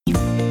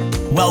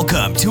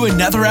Welcome to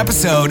another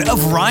episode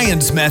of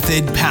Ryan's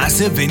Method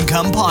Passive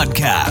Income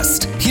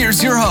Podcast.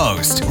 Here's your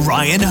host,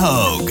 Ryan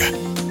Hogue.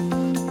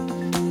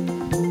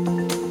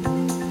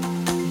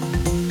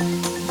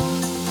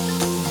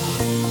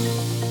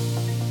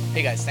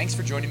 Hey guys, thanks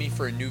for joining me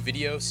for a new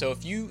video. So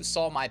if you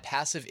saw my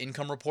passive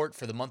income report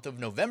for the month of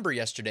November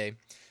yesterday,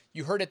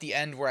 you heard at the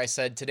end where I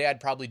said today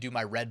I'd probably do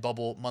my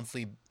Redbubble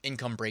monthly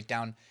income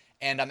breakdown,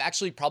 and I'm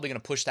actually probably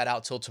going to push that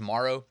out till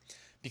tomorrow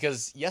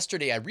because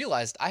yesterday I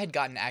realized I had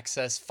gotten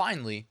access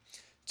finally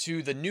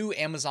to the new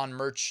Amazon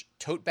merch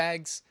tote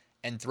bags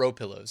and throw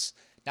pillows.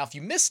 Now, if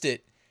you missed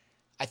it,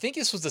 I think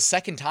this was the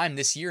second time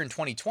this year in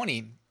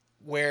 2020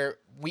 where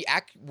we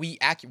accurately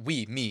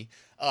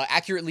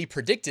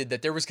predicted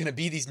that there was going to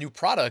be these new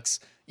products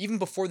even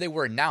before they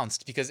were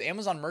announced, because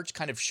Amazon merch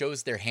kind of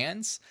shows their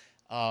hands.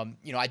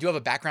 I do have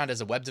a background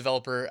as a web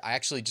developer. I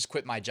actually just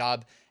quit my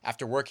job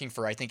after working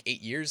for, I think,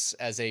 8 years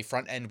as a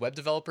front-end web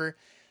developer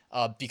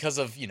because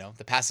of,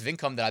 the passive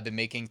income that I've been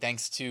making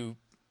thanks to,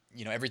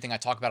 everything I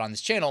talk about on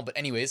this channel. But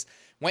anyways,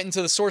 went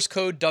into the source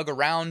code, dug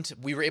around.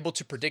 We were able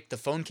to predict the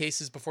phone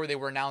cases before they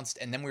were announced,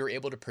 and then we were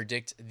able to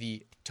predict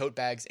the tote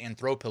bags and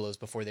throw pillows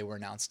before they were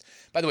announced.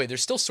 By the way,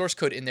 there's still source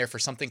code in there for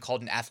something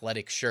called an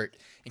athletic shirt,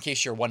 in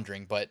case you're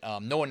wondering, but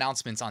no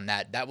announcements on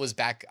that. That was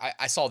back,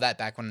 I saw that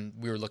back when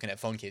we were looking at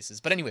phone cases.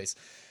 But anyways,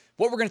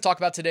 what we're going to talk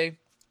about today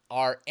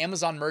are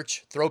Amazon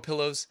merch, throw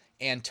pillows,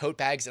 and tote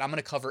bags, and I'm going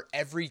to cover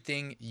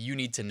everything you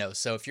need to know.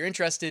 So if you're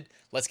interested,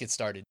 let's get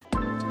started.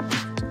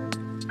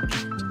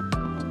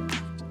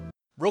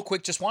 Real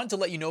quick, just wanted to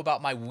let you know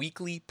about my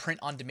weekly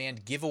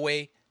print-on-demand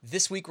giveaway.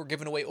 This week, we're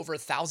giving away over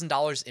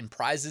 $1,000 in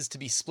prizes to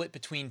be split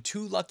between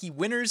 2 lucky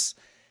winners,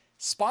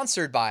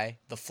 sponsored by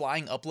the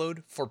Flying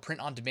Upload for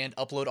print-on-demand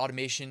upload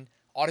automation,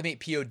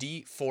 Automate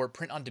POD for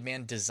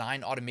print-on-demand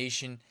design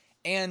automation,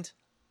 and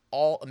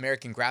All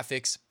American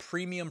Graphics,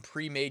 premium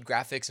pre-made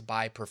graphics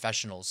by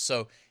professionals.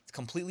 So it's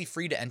completely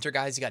free to enter,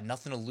 guys. You got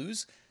nothing to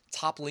lose.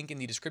 Top link in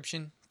the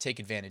description. Take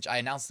advantage. I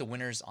announced the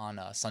winners on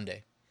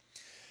Sunday.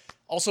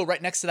 Also,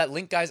 right next to that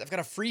link, guys, I've got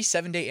a free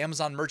 7-day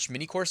Amazon merch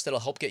mini course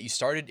that'll help get you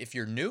started if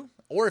you're new,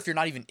 or if you're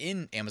not even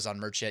in Amazon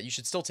merch yet, you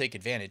should still take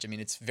advantage. I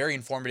mean, it's very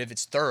informative.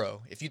 It's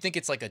thorough. If you think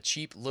it's like a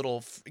cheap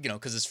little,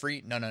 because it's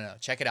free, no.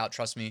 Check it out.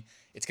 Trust me.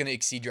 It's going to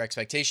exceed your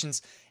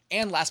expectations.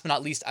 And last but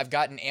not least, I've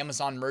got an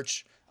Amazon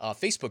merch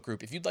Facebook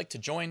group. If you'd like to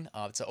join,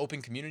 it's an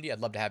open community. I'd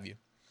love to have you.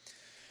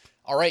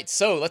 All right,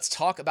 so let's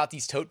talk about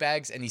these tote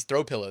bags and these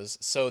throw pillows.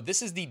 So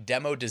this is the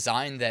demo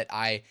design that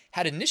I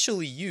had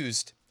initially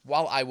used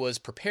while I was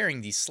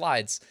preparing these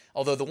slides,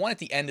 although the one at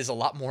the end is a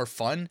lot more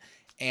fun,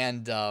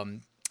 and I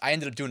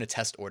ended up doing a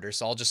test order,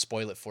 so I'll just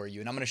spoil it for you,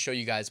 and I'm going to show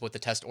you guys what the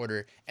test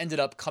order ended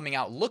up coming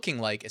out looking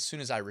like as soon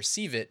as I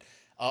receive it.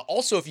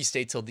 Also, if you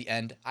stay till the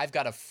end, I've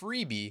got a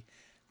freebie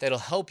that'll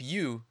help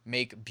you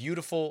make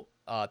beautiful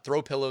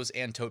throw pillows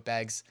and tote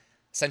bags.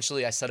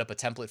 Essentially, I set up a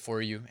template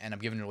for you, and I'm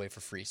giving it away for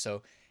free,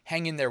 so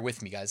hang in there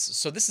with me, guys.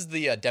 So this is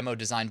the demo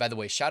design. By the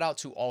way, shout out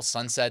to All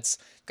Sunsets.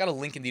 Got a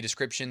link in the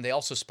description. They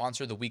also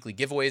sponsor the weekly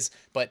giveaways,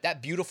 but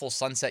that beautiful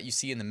sunset you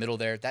see in the middle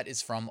there, that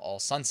is from All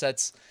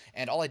Sunsets,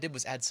 and all I did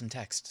was add some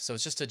text. So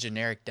it's just a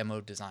generic demo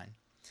design.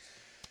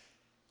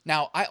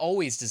 Now, I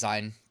always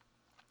design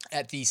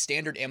at the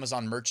standard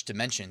Amazon merch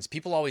dimensions.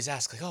 People always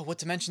ask, like, oh, what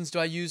dimensions do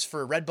I use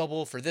for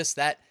Redbubble, for this,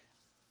 that?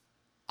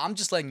 I'm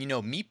just letting you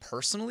know, me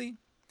personally,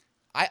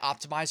 I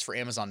optimize for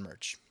Amazon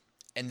merch.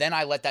 And then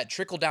I let that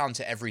trickle down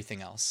to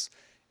everything else.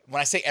 When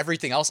I say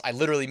everything else, I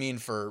literally mean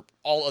for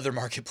all other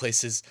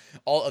marketplaces,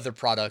 all other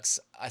products.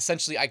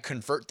 Essentially, I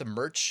convert the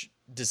merch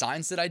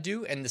designs that I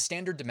do, and the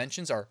standard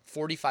dimensions are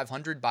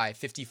 4,500 by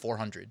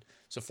 5,400.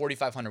 So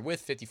 4,500 width,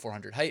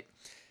 5,400 height.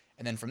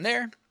 And then from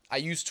there, I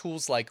use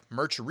tools like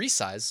Merch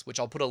Resize, which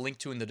I'll put a link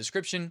to in the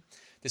description.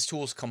 This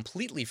tool is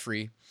completely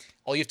free.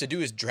 All you have to do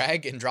is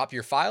drag and drop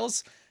your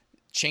files,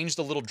 change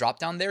the little drop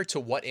down there to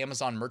what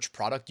Amazon merch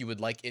product you would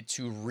like it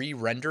to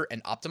re-render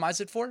and optimize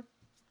it for,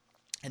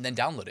 and then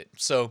download it.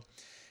 So,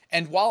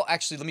 and while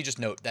actually, let me just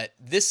note that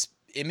this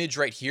image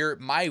right here,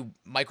 my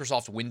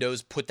Microsoft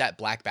Windows put that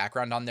black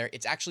background on there.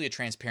 It's actually a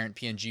transparent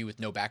PNG with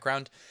no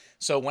background.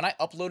 So when I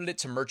uploaded it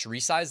to Merch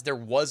Resize, there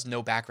was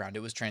no background.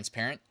 It was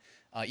transparent.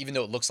 Even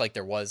though it looks like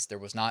there was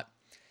not.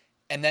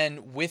 And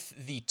then with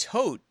the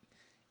tote,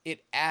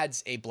 it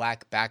adds a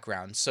black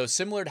background. So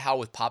similar to how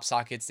with pop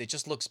sockets, it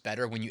just looks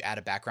better when you add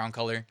a background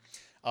color.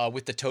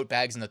 With the tote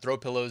bags and the throw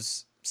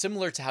pillows,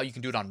 similar to how you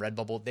can do it on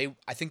Redbubble,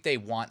 I think they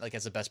want, like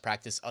as a best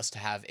practice, us to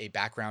have a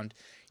background,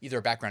 either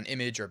a background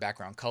image or a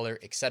background color,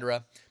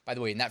 etc. By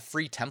the way, in that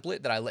free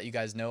template that I let you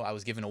guys know I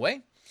was giving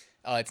away,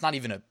 it's not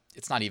even a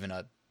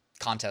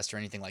contest or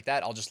anything like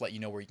that. I'll just let you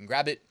know where you can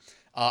grab it.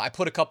 I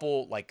put a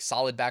couple like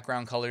solid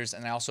background colors,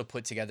 and I also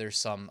put together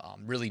some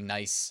really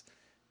nice,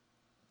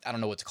 I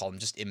don't know what to call them,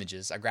 just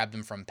images. I grabbed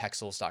them from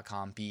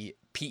pexels.com,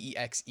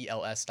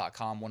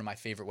 Pexels.com, one of my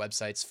favorite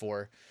websites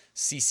for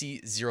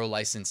CC0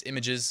 license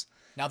images.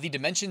 Now, the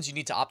dimensions you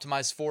need to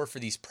optimize for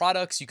these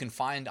products you can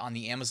find on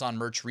the Amazon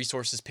merch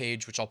resources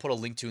page, which I'll put a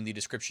link to in the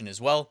description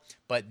as well.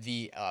 But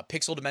the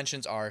pixel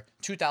dimensions are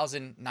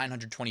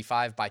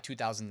 2,925 by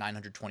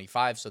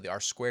 2,925, so they are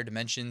square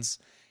dimensions.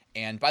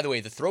 And by the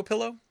way, the throw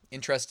pillow,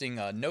 interesting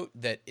note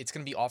that it's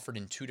going to be offered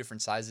in two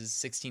different sizes,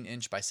 16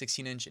 inch by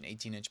 16 inch and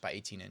 18 inch by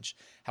 18 inch.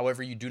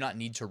 However, you do not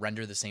need to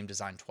render the same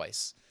design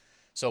twice.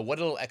 So what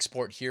it'll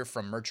export here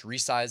from merch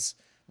resize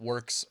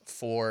works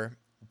for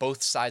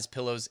both size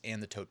pillows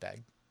and the tote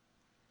bag.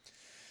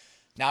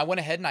 Now I went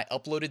ahead and I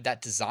uploaded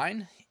that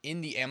design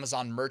in the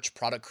Amazon merch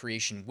product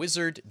creation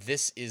wizard.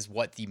 This is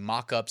what the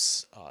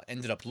mock-ups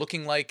ended up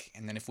looking like.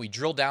 And then if we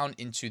drill down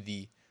into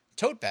the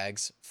tote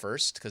bags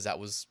first, because that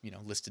was,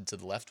 listed to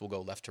the left, we'll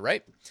go left to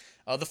right.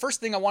 The first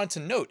thing I wanted to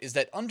note is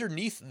that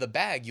underneath the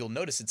bag, you'll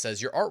notice it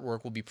says your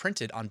artwork will be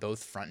printed on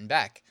both front and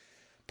back.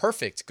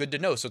 Perfect, good to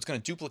know. So it's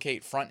going to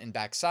duplicate front and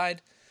back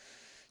side.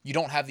 You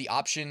don't have the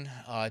option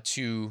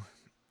to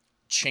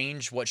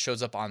change what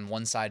shows up on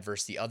one side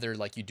versus the other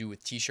like you do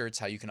with t-shirts,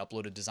 how you can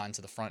upload a design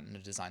to the front and a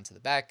design to the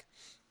back.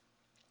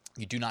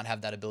 You do not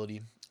have that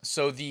ability.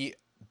 So the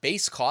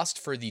base cost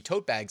for the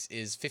tote bags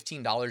is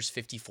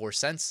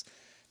 $15.54.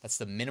 That's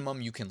the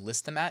minimum you can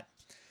list them at.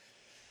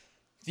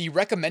 The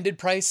recommended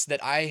price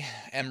that I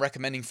am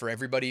recommending for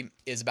everybody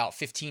is about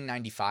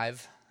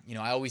 $15.95.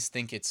 I always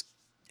think it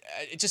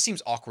just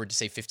seems awkward to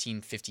say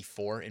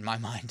 $15.54 in my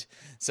mind.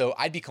 So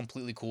I'd be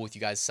completely cool with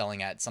you guys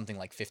selling at something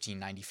like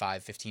 $15.95,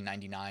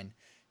 $15.99.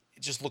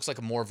 It just looks like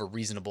more of a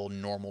reasonable,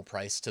 normal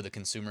price to the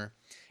consumer.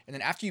 And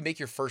then after you make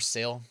your first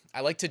sale,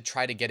 I like to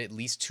try to get at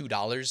least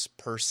 $2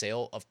 per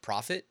sale of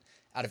profit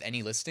out of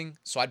any listing.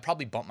 So I'd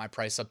probably bump my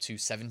price up to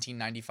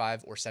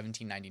 $17.95 or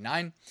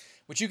 $17.99,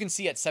 which you can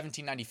see at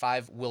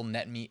 $17.95 will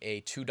net me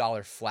a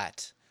 $2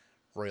 flat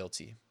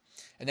royalty.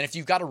 And then if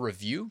you've got a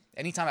review,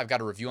 anytime I've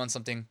got a review on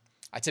something,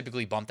 I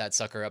typically bump that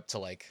sucker up to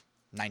like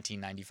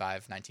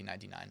 $19.95,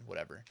 $19.99,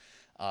 whatever.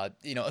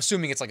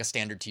 Assuming it's like a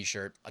standard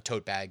t-shirt, a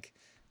tote bag.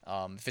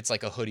 If it's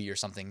like a hoodie or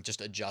something,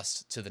 just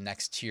adjust to the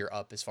next tier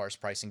up as far as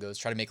pricing goes.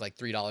 Try to make like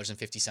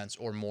 $3.50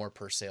 or more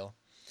per sale.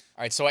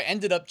 All right, so I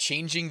ended up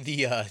changing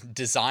the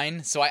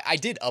design. So I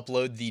did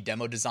upload the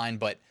demo design,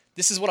 but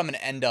this is what I'm going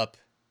to end up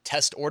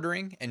test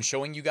ordering and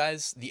showing you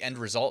guys the end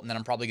result. And then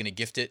I'm probably going to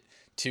gift it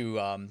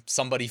to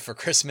somebody for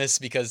Christmas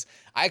because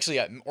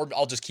or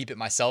I'll just keep it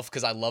myself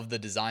because I love the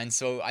design.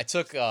 So I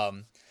took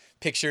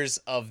pictures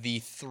of the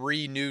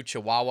 3 new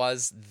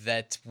Chihuahuas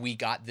that we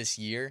got this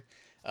year.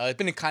 It's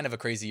been kind of a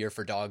crazy year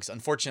for dogs.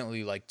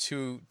 Unfortunately, like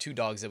two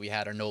dogs that we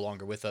had are no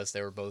longer with us.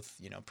 They were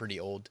both, pretty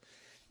old.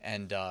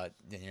 And,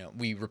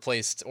 we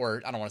replaced,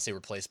 or I don't want to say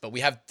replaced, but we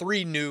have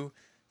 3 new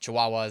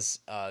Chihuahuas,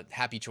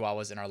 happy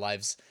Chihuahuas in our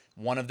lives.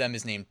 One of them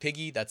is named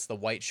Piggy. That's the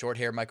white short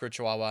hair micro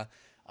Chihuahua.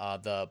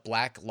 The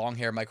black long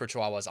hair micro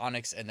Chihuahua is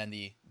Onyx. And then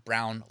the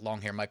brown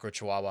long hair micro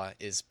Chihuahua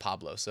is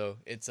Pablo. So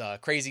it's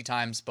crazy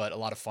times, but a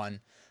lot of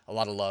fun, a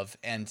lot of love.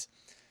 And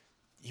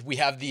we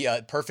have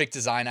the perfect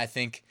design, I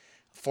think,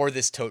 for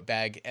this tote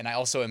bag. And I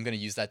also am going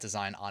to use that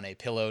design on a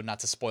pillow, not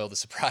to spoil the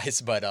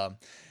surprise, but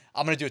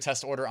I'm going to do a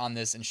test order on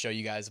this and show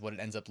you guys what it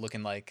ends up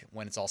looking like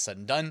when it's all said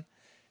and done.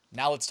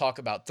 Now let's talk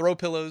about throw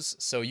pillows.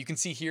 So you can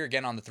see here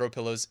again on the throw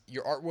pillows,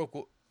 your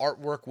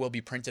artwork will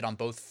be printed on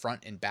both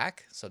front and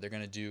back. So they're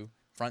going to do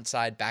front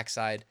side, back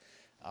side.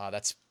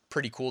 That's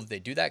pretty cool that they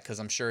do that because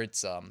I'm sure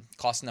it's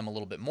costing them a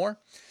little bit more.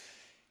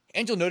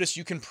 And you'll notice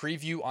you can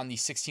preview on the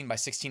 16 by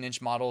 16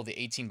 inch model, the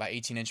 18 by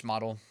 18 inch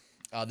model.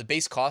 The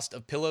base cost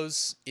of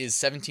pillows is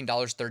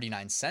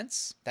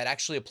 $17.39. That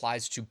actually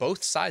applies to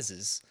both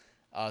sizes.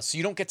 So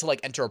you don't get to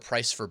enter a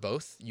price for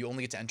both. You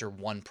only get to enter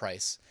one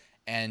price.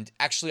 And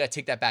actually, I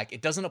take that back.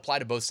 It doesn't apply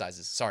to both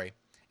sizes. Sorry.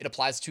 It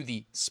applies to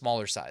the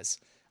smaller size.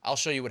 I'll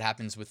show you what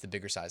happens with the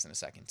bigger size in a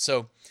second.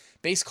 So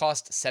base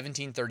cost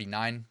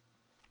 $17.39.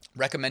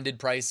 Recommended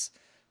price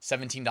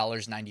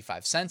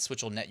 $17.95,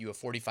 which will net you a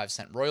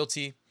 45-cent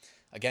royalty.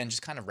 Again,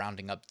 just kind of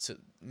rounding up to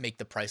make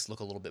the price look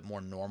a little bit more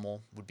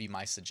normal would be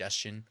my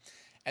suggestion.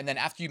 And then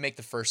after you make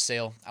the first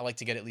sale, I like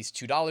to get at least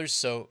 $2,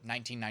 so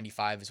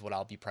 $19.95 is what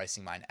I'll be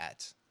pricing mine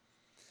at.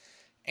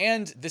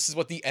 And this is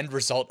what the end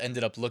result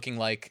ended up looking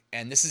like.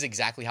 And this is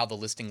exactly how the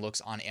listing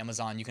looks on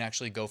Amazon. You can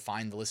actually go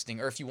find the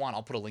listing, or if you want,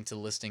 I'll put a link to the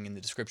listing in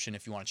the description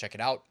if you want to check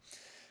it out.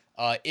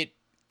 It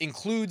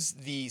includes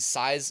the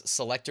size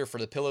selector for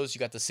the pillows. You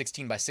got the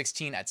 16 by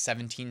 16 at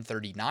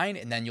 $17.39,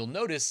 and then you'll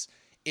notice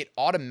it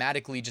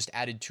automatically just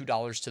added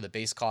 $2 to the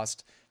base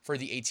cost for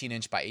the 18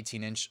 inch by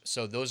 18 inch.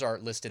 So those are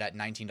listed at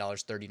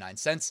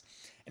 $19.39.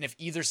 And if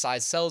either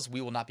size sells, we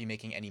will not be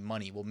making any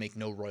money. We'll make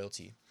no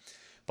royalty.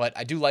 But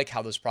I do like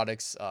how those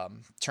products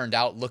turned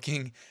out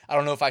looking. I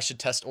don't know if I should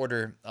test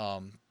order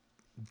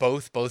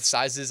both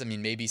sizes. I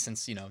mean, maybe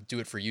since, do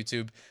it for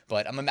YouTube,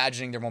 but I'm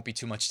imagining there won't be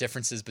too much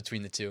differences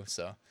between the two.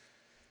 So,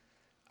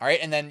 all right.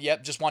 And then,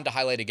 just wanted to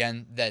highlight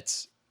again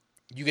that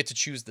you get to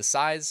choose the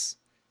size,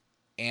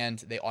 and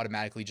they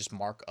automatically just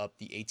mark up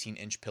the 18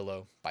 inch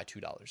pillow by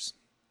 $2.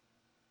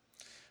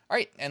 All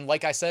right, and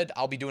like I said,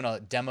 I'll be doing a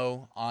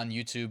demo on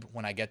YouTube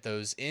when I get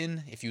those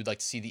in, if you'd like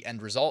to see the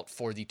end result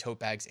for the tote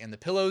bags and the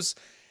pillows.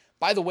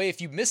 By the way, if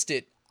you missed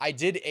it, I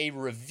did a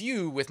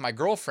review with my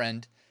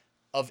girlfriend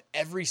of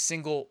every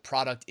single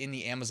product in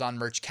the Amazon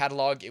merch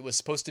catalog. It was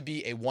supposed to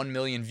be a 1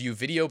 million view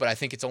video, but I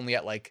think it's only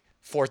at like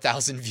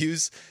 4,000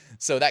 views.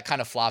 So that kind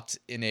of flopped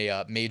in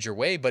a major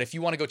way. But if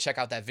you want to go check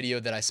out that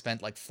video that I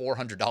spent like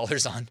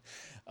 $400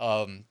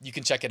 on, you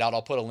can check it out.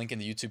 I'll put a link in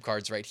the YouTube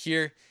cards right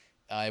here.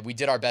 We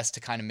did our best to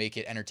kind of make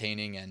it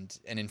entertaining and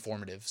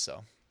informative.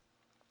 So,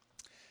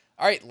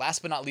 all right,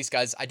 last but not least,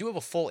 guys, I do have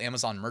a full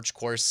Amazon merch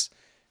course,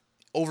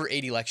 over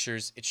 80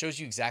 lectures. It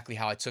shows you exactly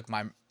how I took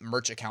my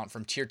merch account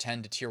from tier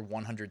 10 to tier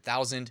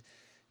 100,000.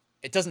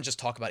 It doesn't just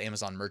talk about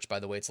Amazon merch,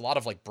 by the way. It's a lot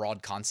of like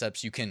broad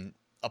concepts you can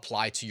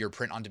apply to your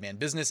print on demand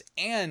business.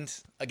 And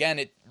again,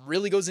 it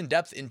really goes in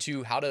depth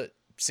into how to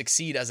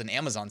succeed as an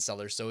Amazon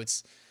seller. So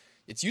it's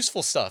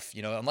useful stuff,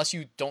 you know, unless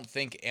you don't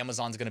think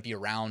Amazon's going to be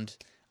around.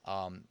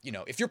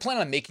 If you're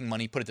planning on making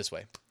money, put it this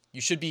way,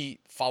 you should be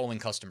following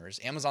customers.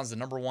 Amazon's the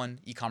 #1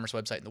 e-commerce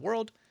website in the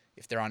world.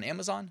 If they're on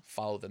Amazon,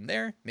 follow them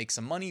there, make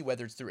some money,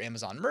 whether it's through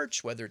Amazon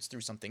merch, whether it's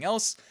through something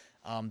else.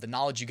 The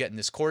knowledge you get in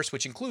this course,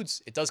 which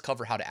includes, it does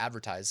cover how to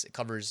advertise. It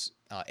covers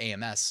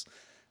AMS,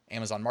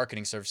 Amazon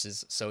Marketing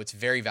Services. So it's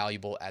very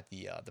valuable at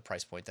the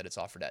price point that it's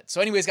offered at.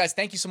 So anyways, guys,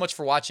 thank you so much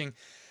for watching.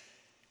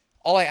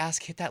 All I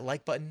ask, hit that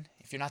like button.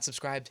 If you're not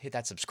subscribed, hit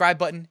that subscribe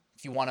button.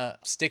 If you want to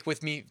stick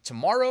with me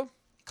tomorrow,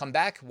 come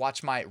back,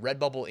 watch my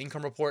Redbubble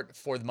income report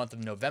for the month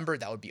of November.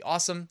 That would be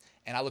awesome.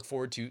 And I look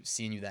forward to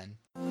seeing you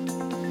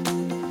then.